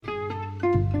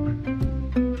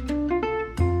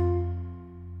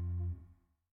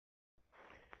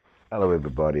Hello,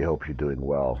 everybody. Hope you're doing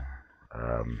well.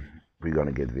 We're going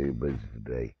to get very busy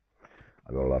today.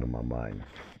 I got a lot on my mind.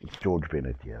 It's George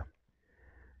Bennett here.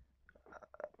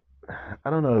 I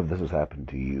don't know if this has happened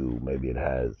to you. Maybe it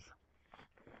has.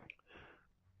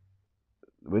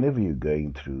 Whenever you're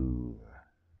going through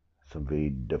some very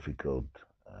difficult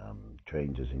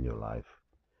changes in your life,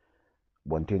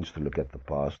 one tends to look at the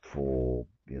past for,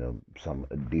 some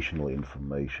additional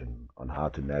information on how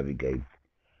to navigate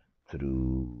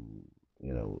through,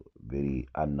 very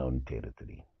unknown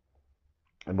territory.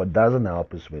 And what doesn't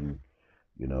help is when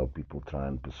people try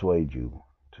and persuade you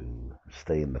to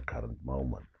stay in the current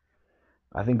moment.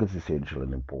 I think it's essential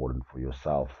and important for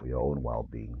yourself, for your own well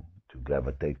being, to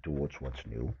gravitate towards what's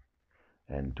new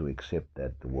and to accept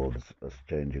that the world is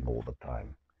changing all the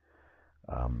time.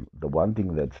 The one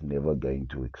thing that's never going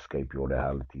to escape your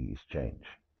reality is change.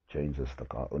 Change is the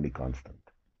only constant.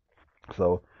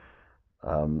 So,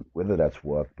 whether that's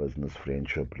work, business,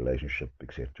 friendship, relationship,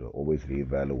 etc., always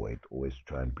reevaluate, always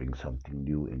try and bring something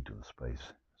new into the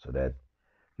space so that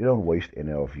you don't waste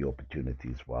any of your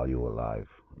opportunities while you're alive.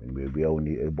 I mean, we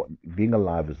only being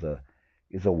alive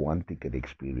is a one ticket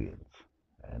experience,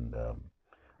 and a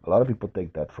lot of people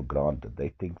take that for granted.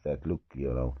 They think that look,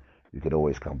 you could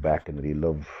always come back and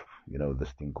relive,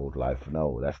 this thing called life.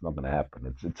 No, that's not going to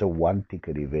happen. It's a one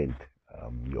ticket event.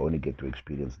 You only get to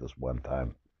experience this one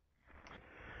time,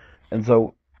 and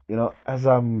so as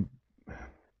I'm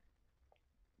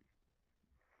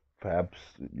perhaps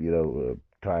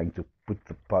trying to put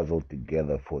the puzzle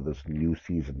together for this new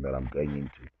season that I'm going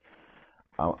into.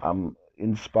 I'm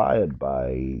inspired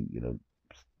by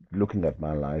looking at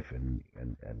my life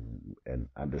and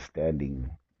understanding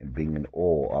and being in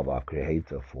awe of our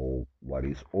Creator for what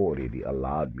He's already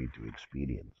allowed me to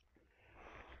experience.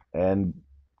 And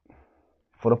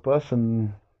for a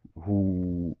person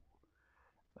who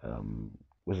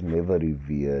was never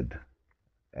revered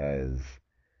as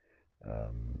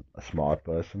a smart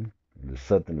person, and is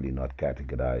certainly not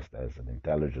categorized as an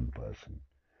intelligent person,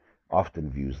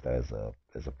 often viewed as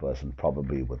a person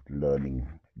probably with learning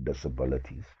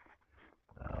disabilities,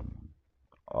 um,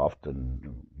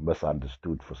 often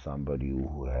misunderstood for somebody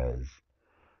who has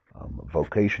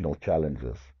vocational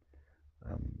challenges.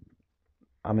 Um,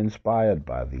 I'm inspired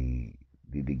by the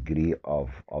degree of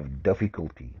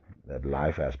difficulty that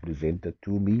life has presented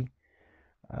to me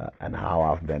and how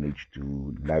I've managed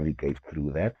to navigate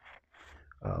through that.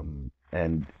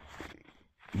 And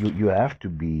you have to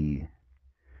be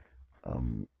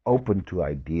open to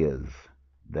ideas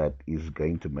that is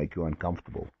going to make you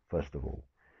uncomfortable, first of all.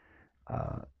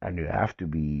 And you have to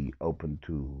be open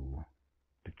to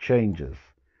changes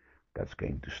that's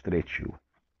going to stretch you.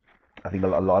 I think a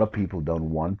lot of people don't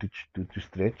want to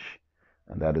stretch,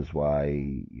 and that is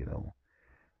why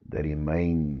they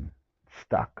remain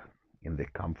stuck in their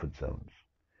comfort zones.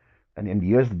 And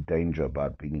here's the danger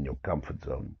about being in your comfort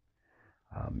zone.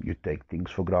 You take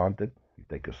things for granted, you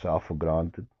take yourself for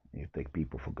granted, you take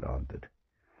people for granted,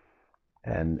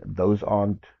 and those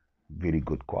aren't very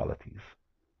good qualities.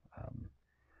 Um,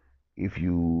 if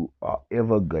you are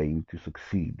ever going to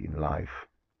succeed in life,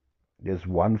 there's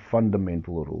one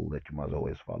fundamental rule that you must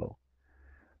always follow.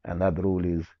 And that rule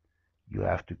is you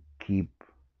have to keep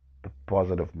the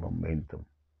positive momentum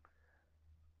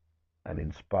and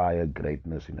inspire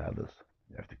greatness in others.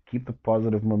 You have to keep the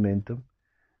positive momentum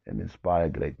and inspire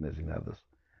greatness in others.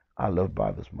 I live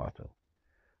by this motto.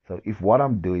 So if what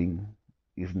I'm doing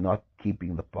is not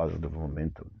keeping the positive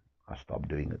momentum, I stop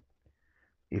doing it.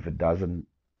 If it doesn't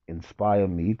inspire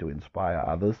me to inspire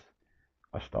others,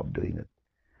 I stop doing it.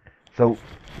 So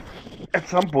at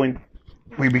some point,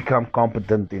 we become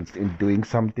competent in doing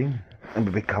something and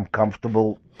we become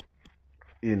comfortable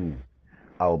in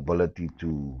our ability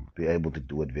to be able to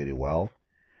do it very well.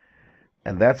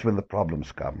 And that's when the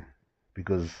problems come.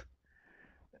 Because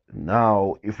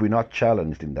now, if we're not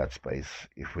challenged in that space,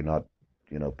 if we're not,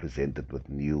 presented with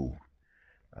new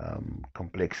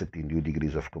complexity, new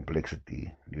degrees of complexity,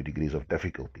 new degrees of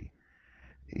difficulty,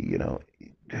 you know,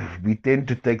 we tend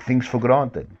to take things for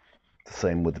granted. The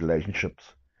same with relationships.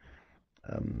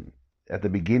 Um, at the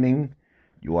beginning,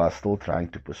 you are still trying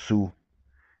to pursue,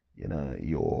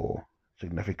 your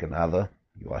significant other.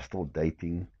 You are still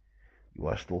dating. You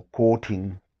are still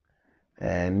courting,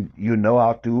 and you know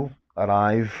how to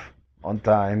arrive on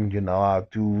time. You know how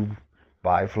to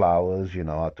buy flowers. You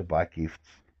know how to buy gifts.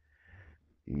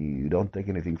 You don't take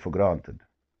anything for granted.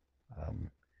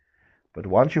 Um, but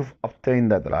once you've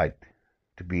obtained that right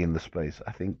to be in the space,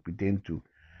 I think we tend to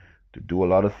do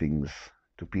a lot of things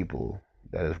to people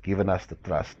that have given us the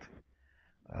trust,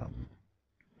 um,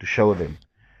 to show them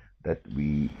that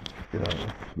we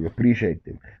appreciate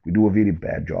them. We do a very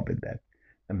bad job at that,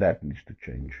 and that needs to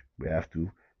change. We have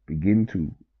to begin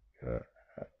uh,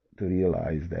 to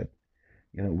realize that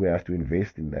we have to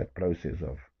invest in that process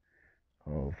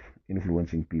of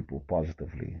influencing people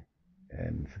positively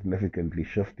and significantly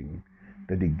shifting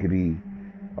the degree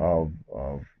of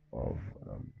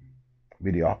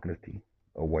mediocrity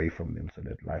away from them so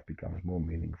that life becomes more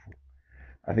meaningful.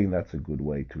 I think that's a good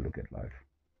way to look at life.